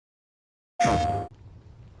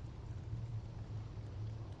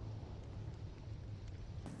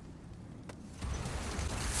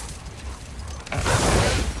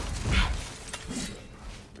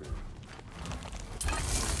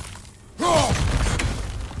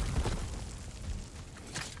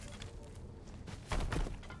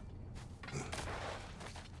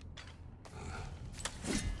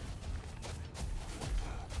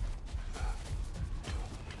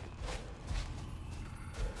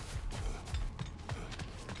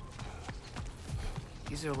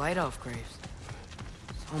These are Light Elf graves.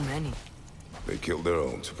 So many. They killed their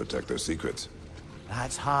own to protect their secrets.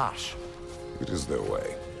 That's harsh. It is their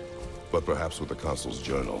way. But perhaps with the Consul's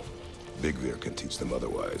journal, Bigvir can teach them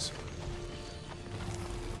otherwise.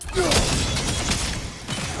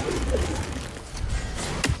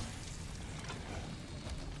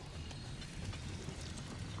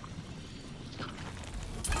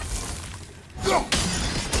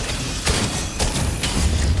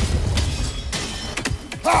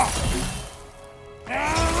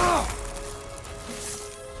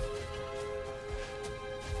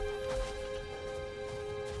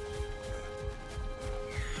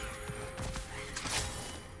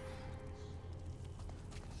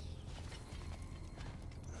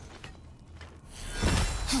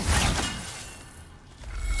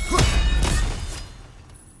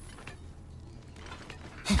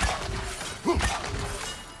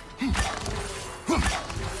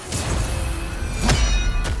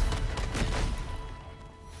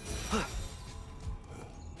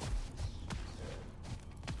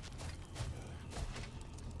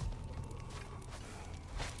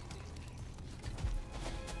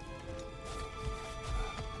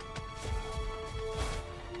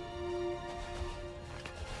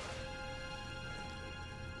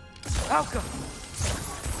 Alka!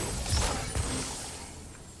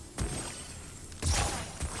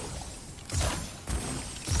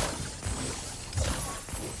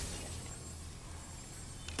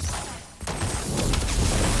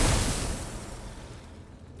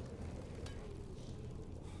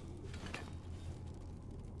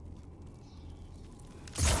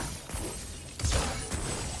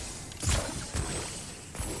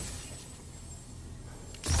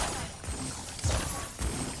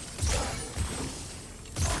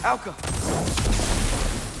 Alka!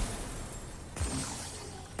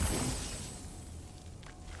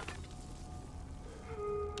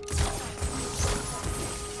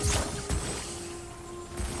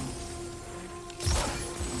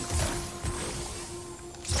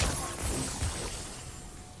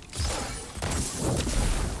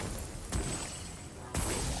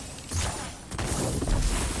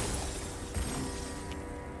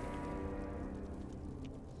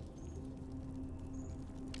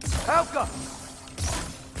 Alka!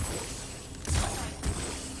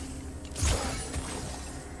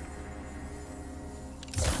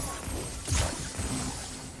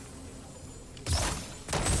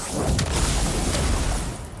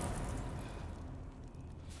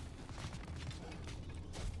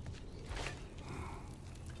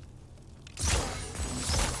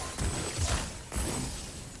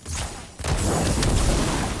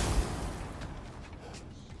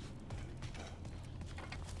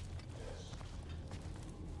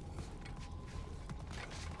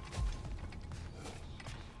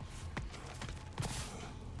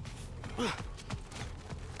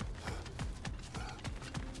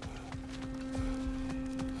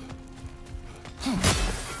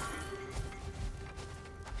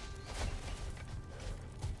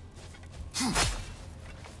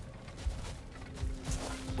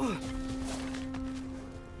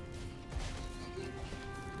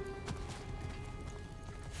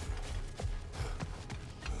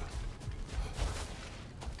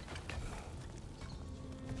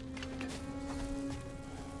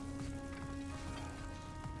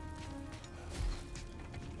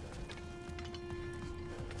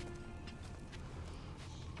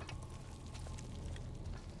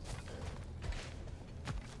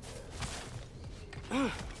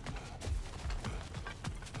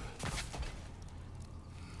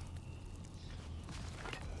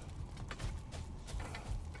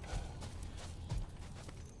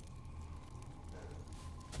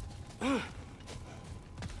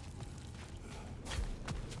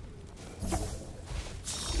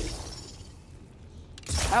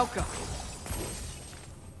 Alka!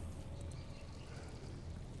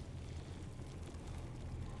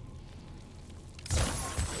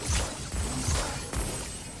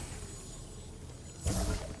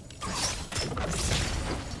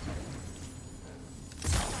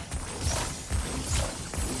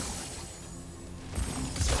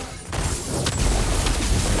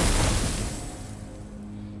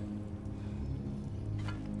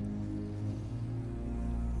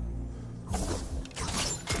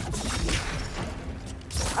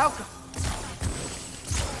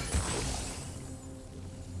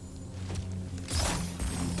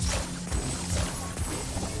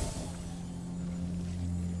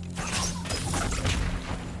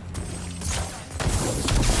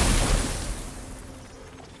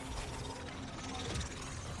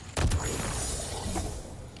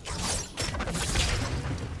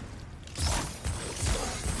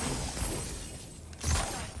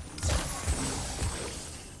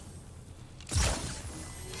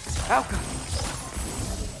 Alka!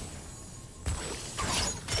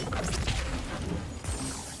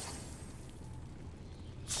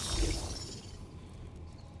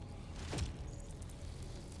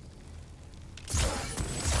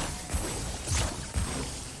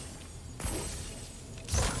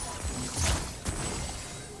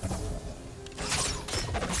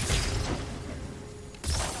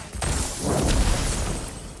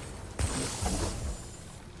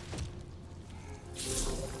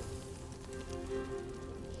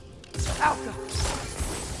 Alka!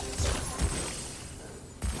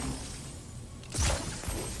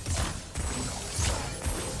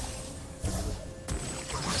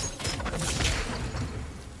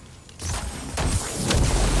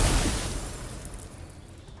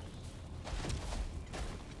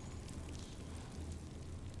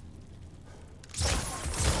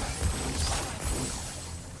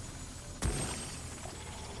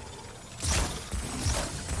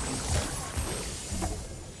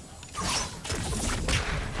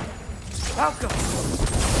 Alka!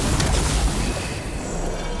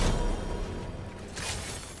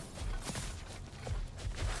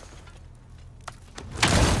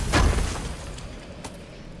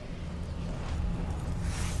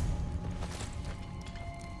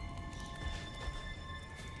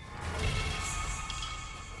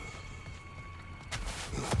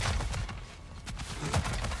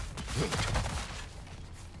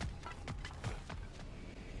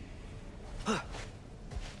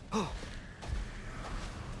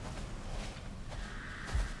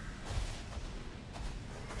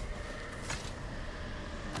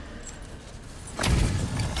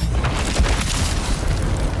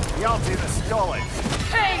 Guilty the stolen.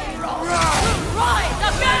 Payroll! Rise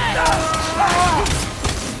again!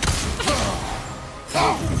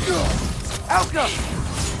 Alka!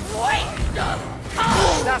 Waste of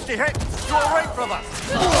Nasty hit! Go away from us!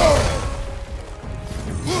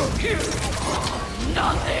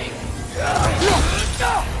 nothing!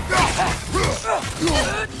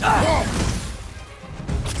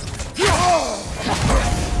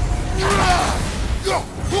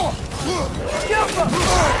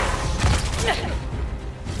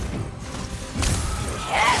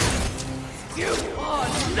 You are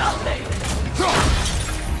nothing!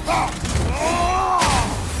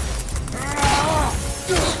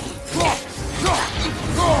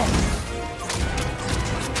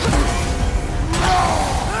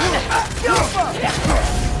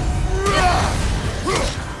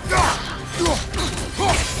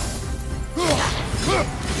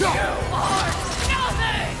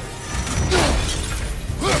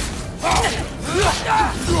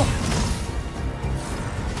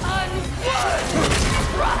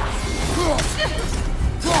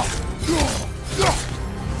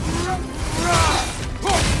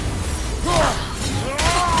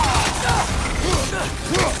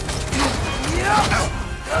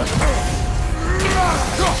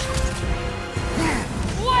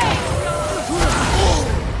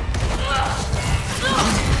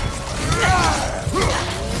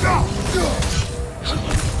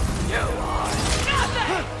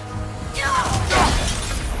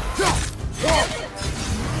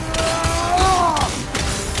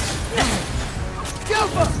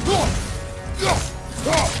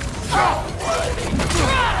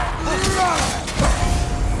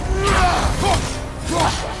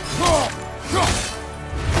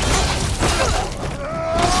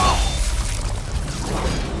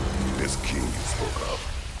 This king you spoke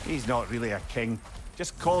of. He's not really a king.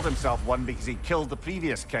 Just called himself one because he killed the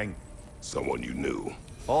previous king. Someone you knew.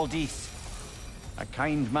 Aldith. A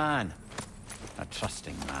kind man. A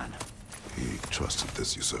trusting man. He trusted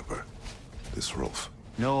this usurper. This Rolf.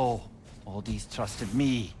 No, Aldith trusted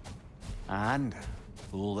me. And,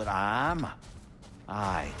 fool that I am,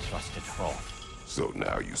 I trusted Rolf. So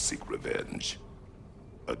now you seek revenge.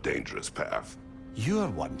 A dangerous path. You're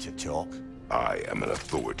one to talk. I am an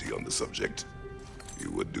authority on the subject.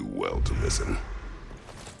 You would do well to listen.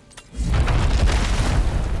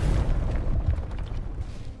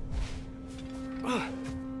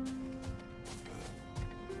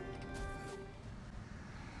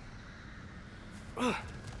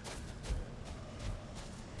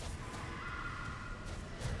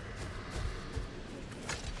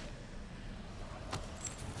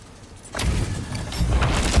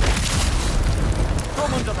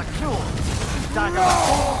 Come under the cruel dagger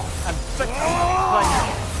and bitter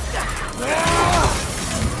blade.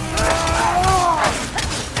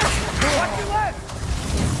 Watch your left!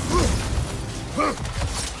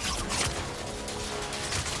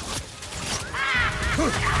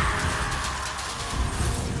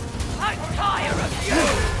 I'm tired of you!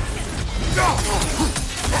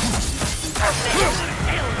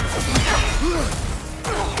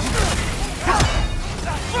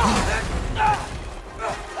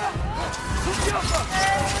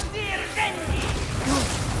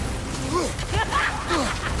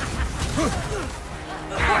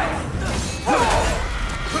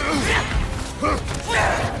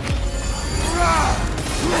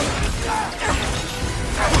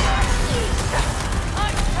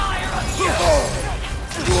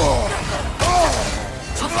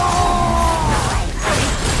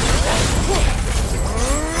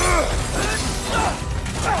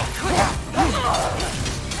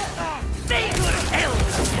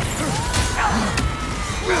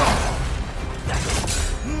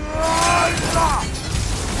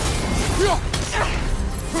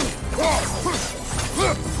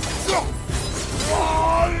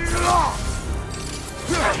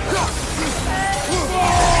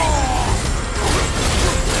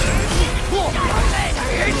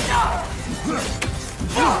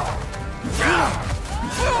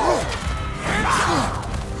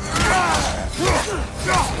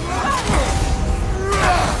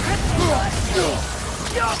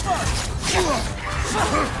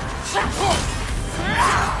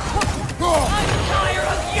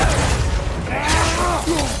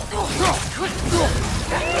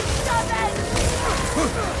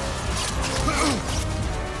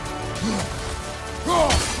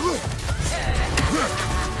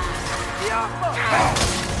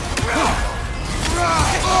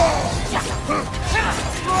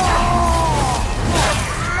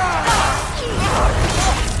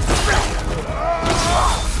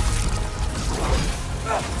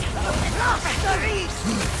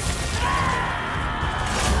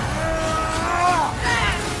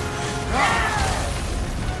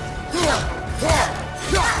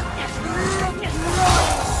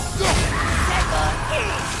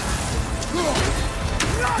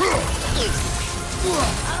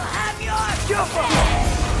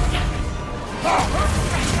 You're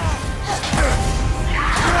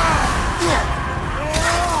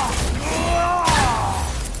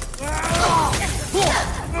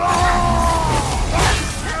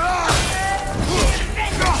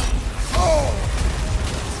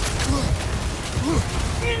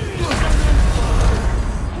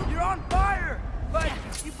on fire, but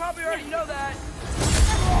you probably already know that.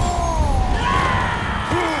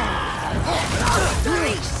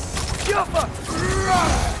 Jumper!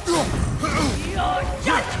 Your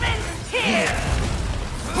judgment here!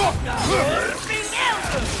 Burning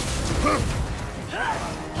elder! Burning elder!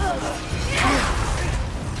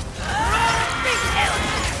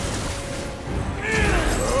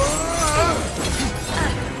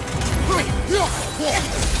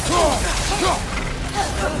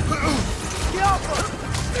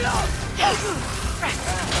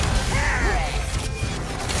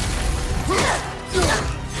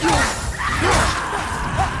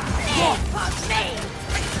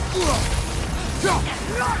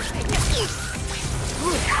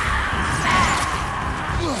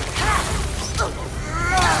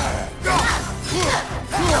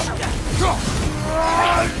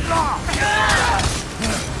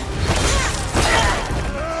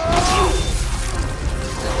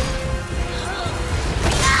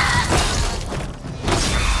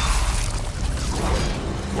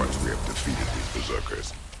 Once we have defeated these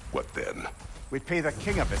berserkers, what then? We'd pay the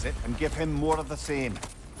king a visit and give him more of the same.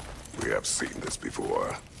 We have seen this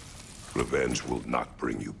before. Revenge will not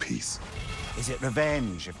bring you peace. Is it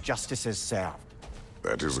revenge if justice is served?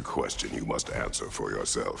 That is a question you must answer for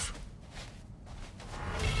yourself.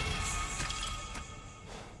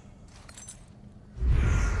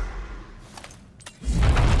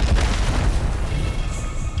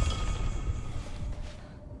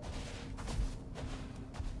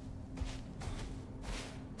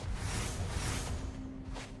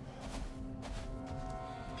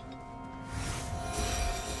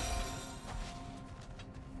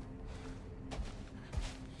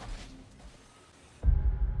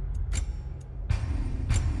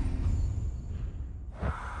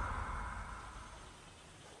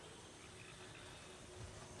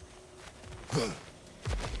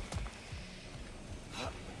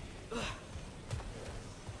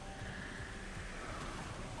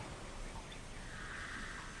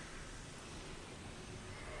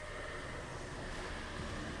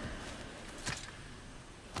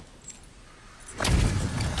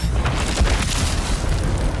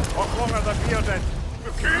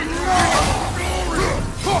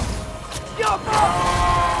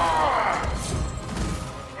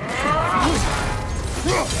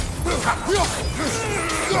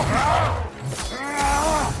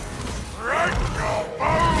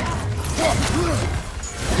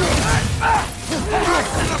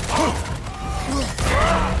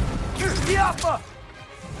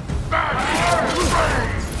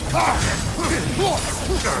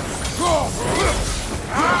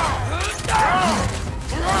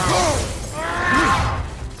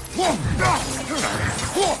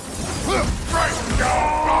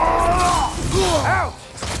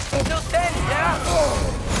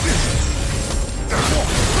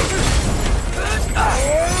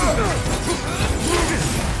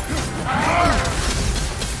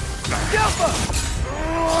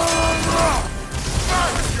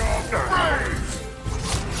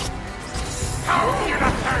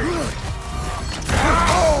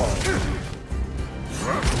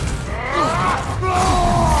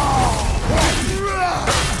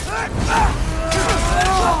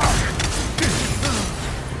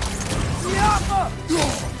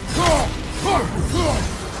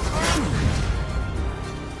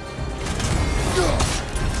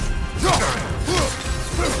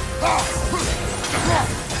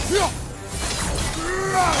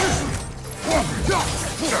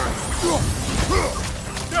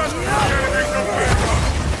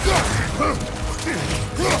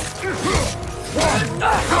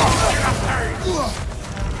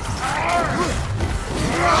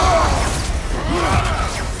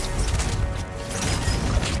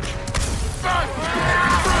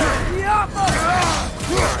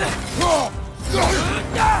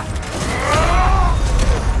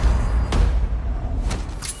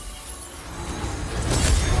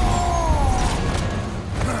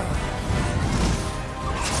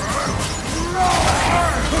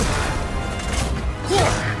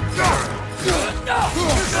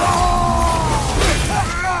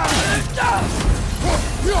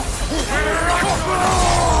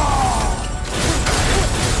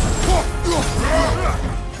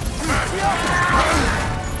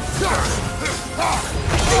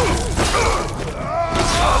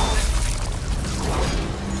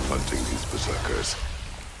 Berserkers.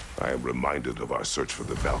 I am reminded of our search for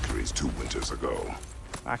the Valkyries 2 winters ago.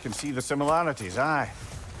 I can see the similarities, aye.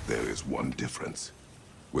 There is one difference.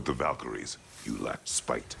 With the Valkyries, you lacked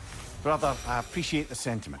spite. Brother, I appreciate the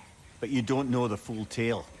sentiment, but you don't know the full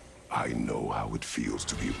tale. I know how it feels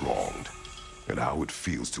to be wronged, and how it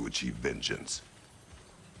feels to achieve vengeance.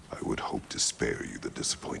 I would hope to spare you the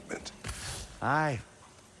disappointment. Aye.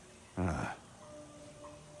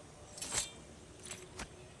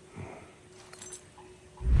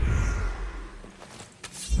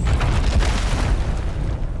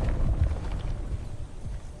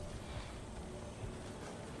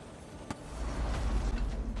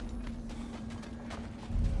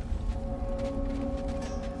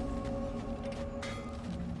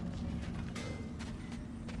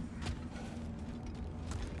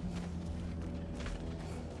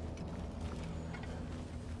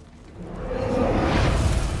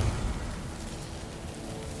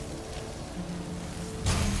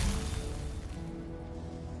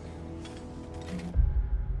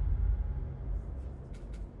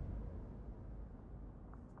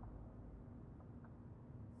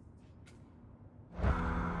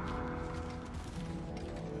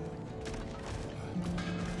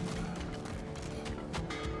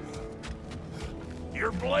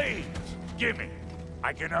 Your blades! Gimme!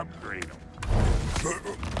 I can upgrade them.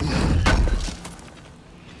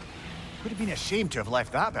 Would have been a shame to have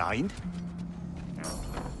left that behind.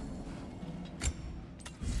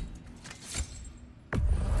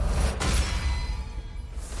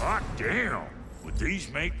 Hot damn! Would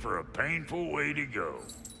these make for a painful way to go?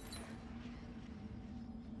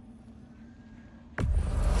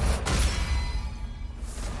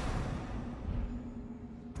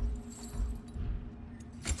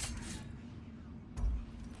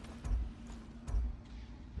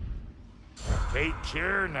 Take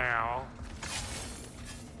care now.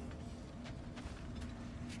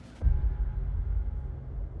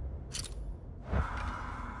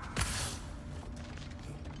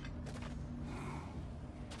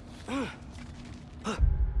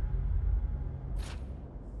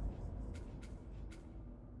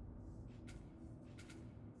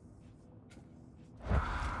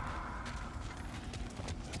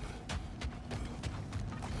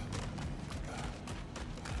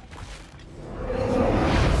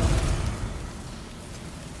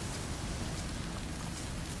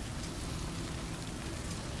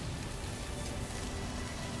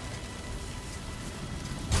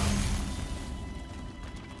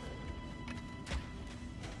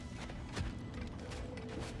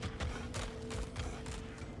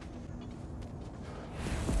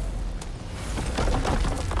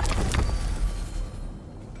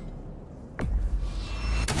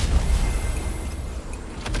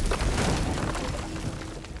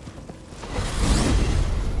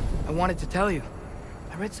 I wanted to tell you.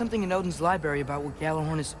 I read something in Odin's library about what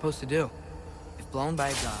Gjallarhorn is supposed to do. If blown by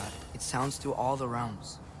a god, it sounds through all the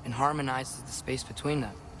realms, and harmonizes the space between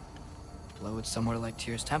them. Blow it somewhere like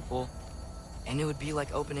Tyr's temple, and it would be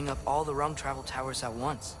like opening up all the realm travel towers at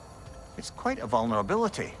once. It's quite a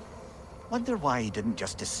vulnerability. Wonder why he didn't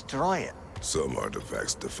just destroy it. Some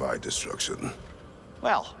artifacts defy destruction.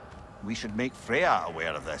 Well, we should make Freya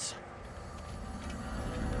aware of this.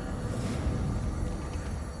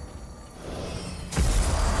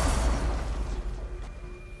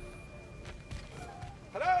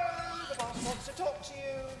 Hello, the boss wants to talk to you.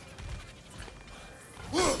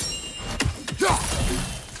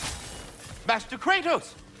 Master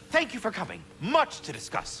Kratos! Thank you for coming. Much to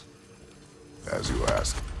discuss. As you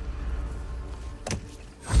ask.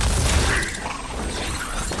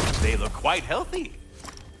 They look quite healthy.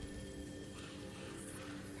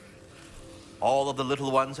 All of the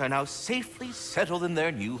little ones are now safely settled in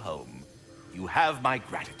their new home. You have my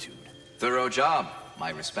gratitude. Thorough job. My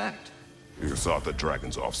respect. You sought the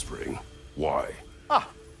dragon's offspring. Why?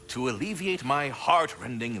 To alleviate my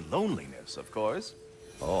heart-rending loneliness, of course.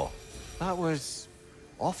 Oh, that was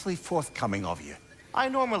awfully forthcoming of you. I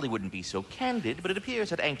normally wouldn't be so candid, but it appears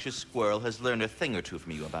that Anxious Squirrel has learned a thing or two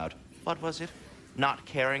from you about, what was it? Not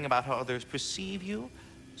caring about how others perceive you?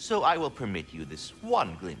 So I will permit you this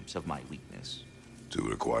one glimpse of my weakness. To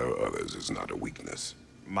require others is not a weakness.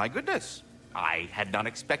 My goodness, I had not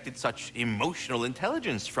expected such emotional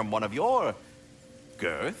intelligence from one of your...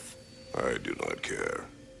 girth. I do not care.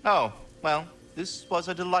 Oh, well, this was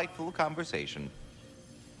a delightful conversation.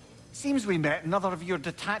 Seems we met another of your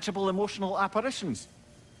detachable emotional apparitions.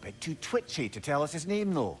 Bit too twitchy to tell us his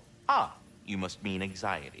name, though. Ah, you must mean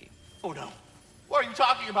anxiety. Oh no. What are you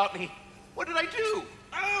talking about me? What did I do?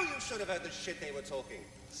 Oh, you should have heard the shit they were talking.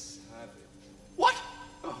 Savage. What?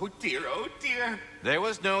 Oh dear, oh dear. There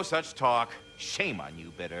was no such talk. Shame on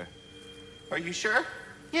you, Bitter. Are you sure?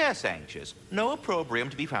 Yes, Anxious. No opprobrium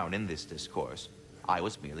to be found in this discourse. I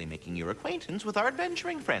was merely making your acquaintance with our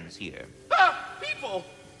adventuring friends here. Ah, people!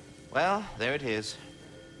 Well, there it is.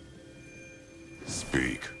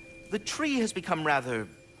 Speak. The tree has become rather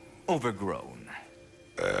overgrown.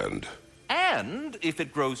 And if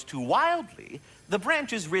it grows too wildly, the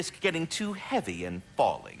branches risk getting too heavy and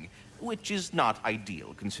falling, which is not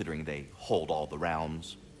ideal considering they hold all the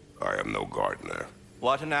realms. I am no gardener.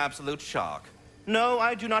 What an absolute shock. No,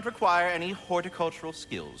 I do not require any horticultural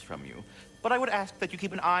skills from you, but I would ask that you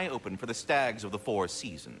keep an eye open for the stags of the four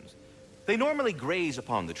seasons. They normally graze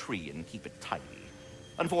upon the tree and keep it tidy.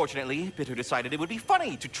 Unfortunately, Bitter decided it would be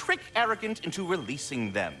funny to trick Arrogant into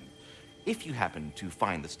releasing them. If you happen to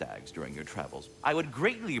find the stags during your travels, I would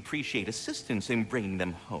greatly appreciate assistance in bringing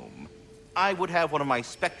them home. I would have one of my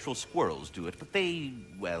spectral squirrels do it, but they,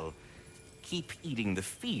 well, keep eating the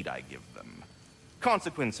feed I give them.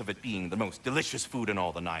 Consequence of it being the most delicious food in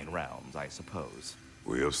all the 9 realms, I suppose.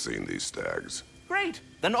 We have seen these stags. Great.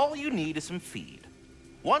 Then all you need is some feed.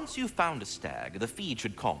 Once you've found a stag, the feed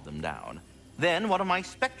should calm them down. Then one of my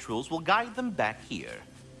spectrals will guide them back here.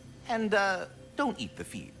 And, don't eat the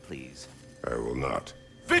feed, please. I will not.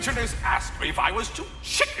 Bitterness asked me if I was too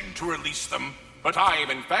chicken to release them, but I am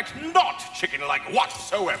in fact not chicken-like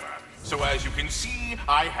whatsoever. So as you can see,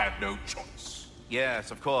 I had no choice.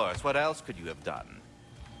 Yes, of course. What else could you have done?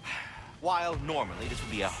 While normally this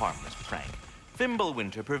would be a harmless prank,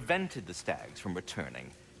 Fimbulwinter prevented the stags from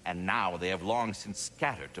returning, and now they have long since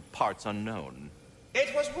scattered to parts unknown.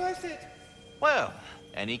 It was worth it. Well,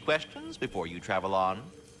 any questions before you travel on?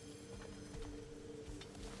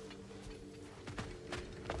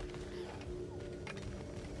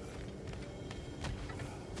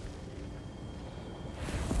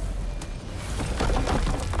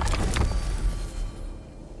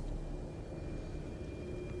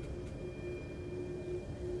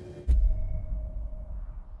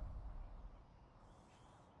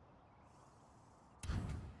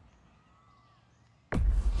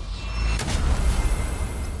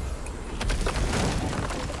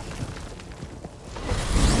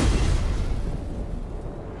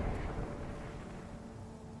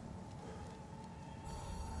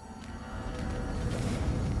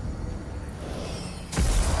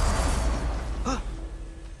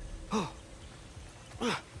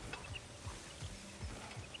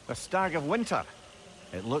 The Stag of Winter.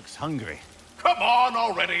 It looks hungry. Come on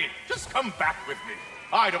already! Just come back with me.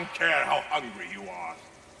 I don't care how hungry you are.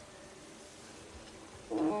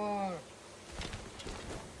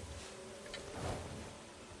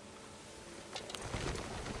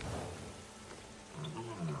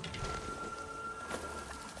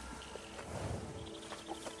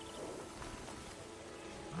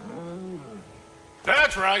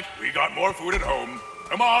 That's right. We got more food at home.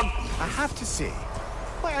 Come on. I have to say,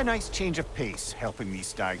 quite a nice change of pace helping these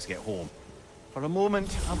stags get home. For a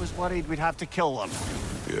moment, I was worried we'd have to kill them.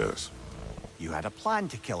 Yes. You had a plan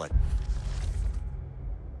to kill it.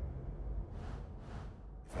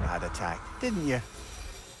 For that attack, didn't you?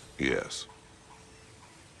 Yes.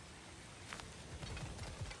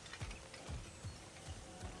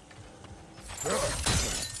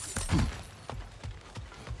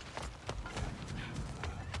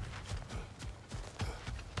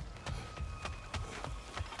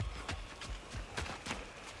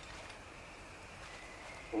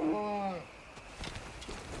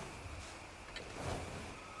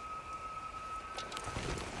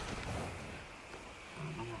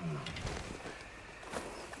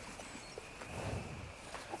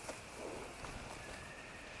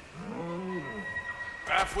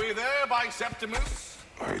 Halfway there, Septimus.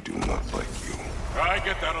 I do not like you. I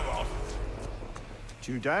get that a lot.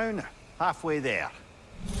 2 down, halfway there.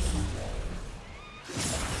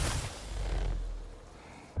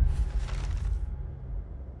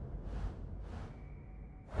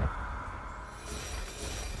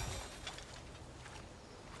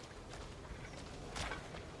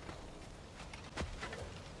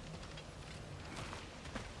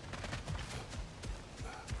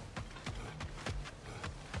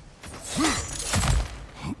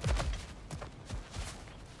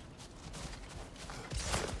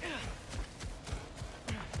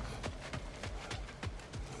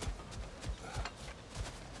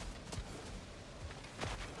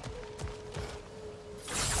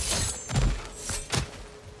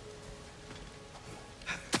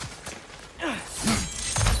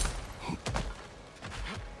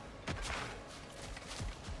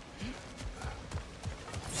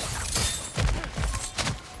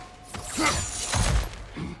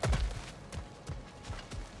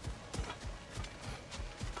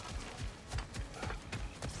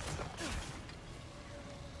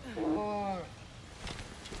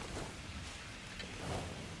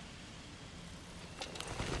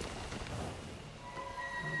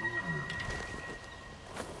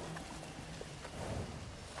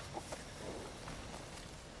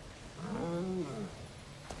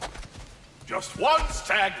 Just one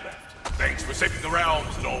stag left. Thanks for saving the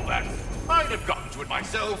realms and all that. I'd have gotten to it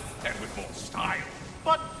myself, and with more style.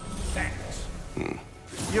 But thanks.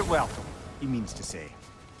 You're welcome, he means to say.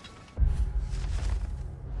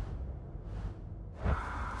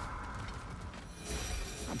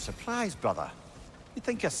 I'm surprised, brother. You'd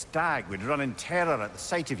think a stag would run in terror at the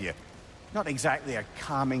sight of you. Not exactly a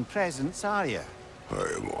calming presence, are you?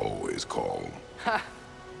 I am always calm. Ha!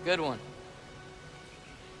 Good one.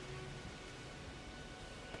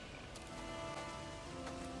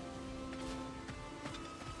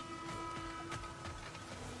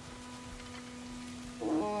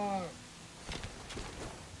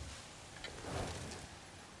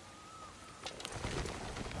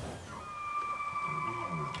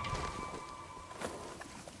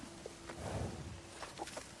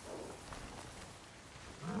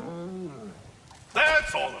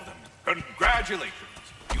 That's all of them. Congratulations.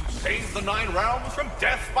 You saved the 9 realms from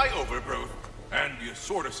death by overgrowth. And you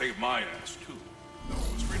sort of saved my ass, too. Though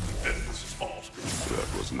it was really Dennis's fault.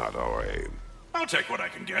 That was not our aim. I'll take what I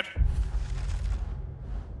can get.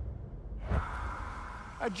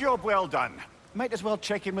 A job well done. Might as well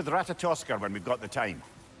check in with Ratatoskr when we've got the time.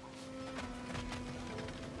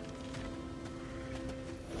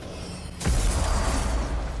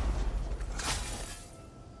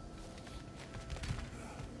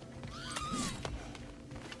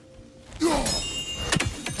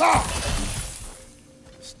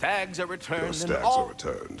 Stags are returned. Your stags are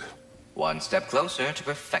returned. One step closer to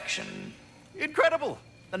perfection. Incredible!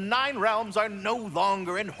 The 9 realms are no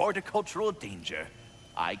longer in horticultural danger.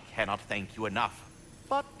 I cannot thank you enough.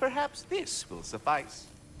 But perhaps this will suffice.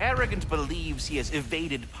 Arrogant believes he has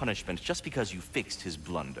evaded punishment just because you fixed his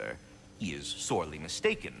blunder. He is sorely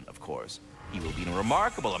mistaken, of course. He will be in a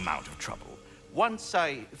remarkable amount of trouble. Once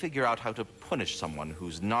I figure out how to punish someone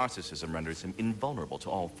whose narcissism renders him invulnerable to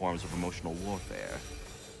all forms of emotional warfare.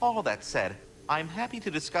 All that said, I'm happy to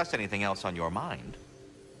discuss anything else on your mind.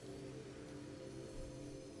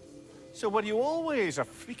 So were you always a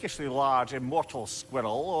freakishly large immortal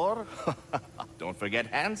squirrel, or? Don't forget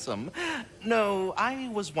handsome. No, I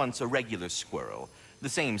was once a regular squirrel. The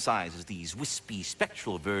same size as these wispy,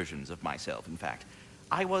 spectral versions of myself, in fact.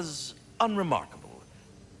 I was unremarkable.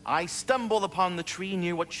 I stumbled upon the tree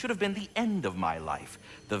near what should have been the end of my life,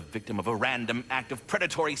 the victim of a random act of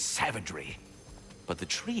predatory savagery. But the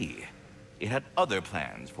tree, it had other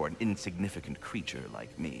plans for an insignificant creature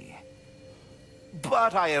like me.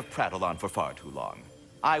 But I have prattled on for far too long.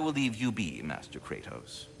 I will leave you be, Master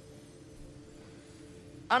Kratos.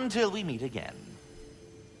 Until we meet again.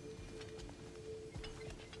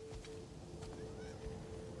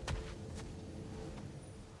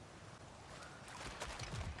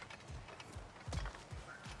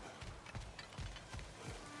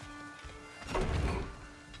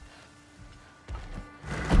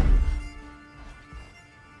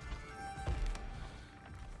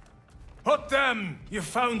 Hot damn! You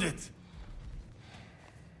found it!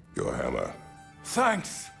 Your hammer.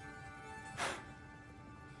 Thanks!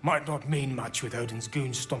 Might not mean much with Odin's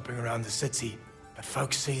goons stomping around the city, but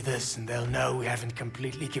folks see this and they'll know we haven't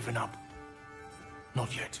completely given up.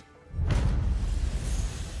 Not yet.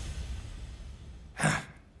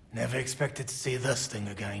 Never expected to see this thing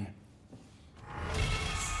again.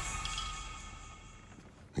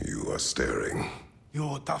 You are staring.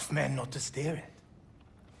 You're a tough man not to stare at.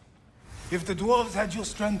 If the dwarves had your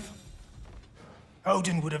strength,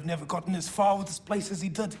 Odin would have never gotten as far with this place as he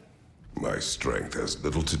did. My strength has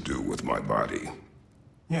little to do with my body.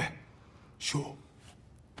 Yeah, sure.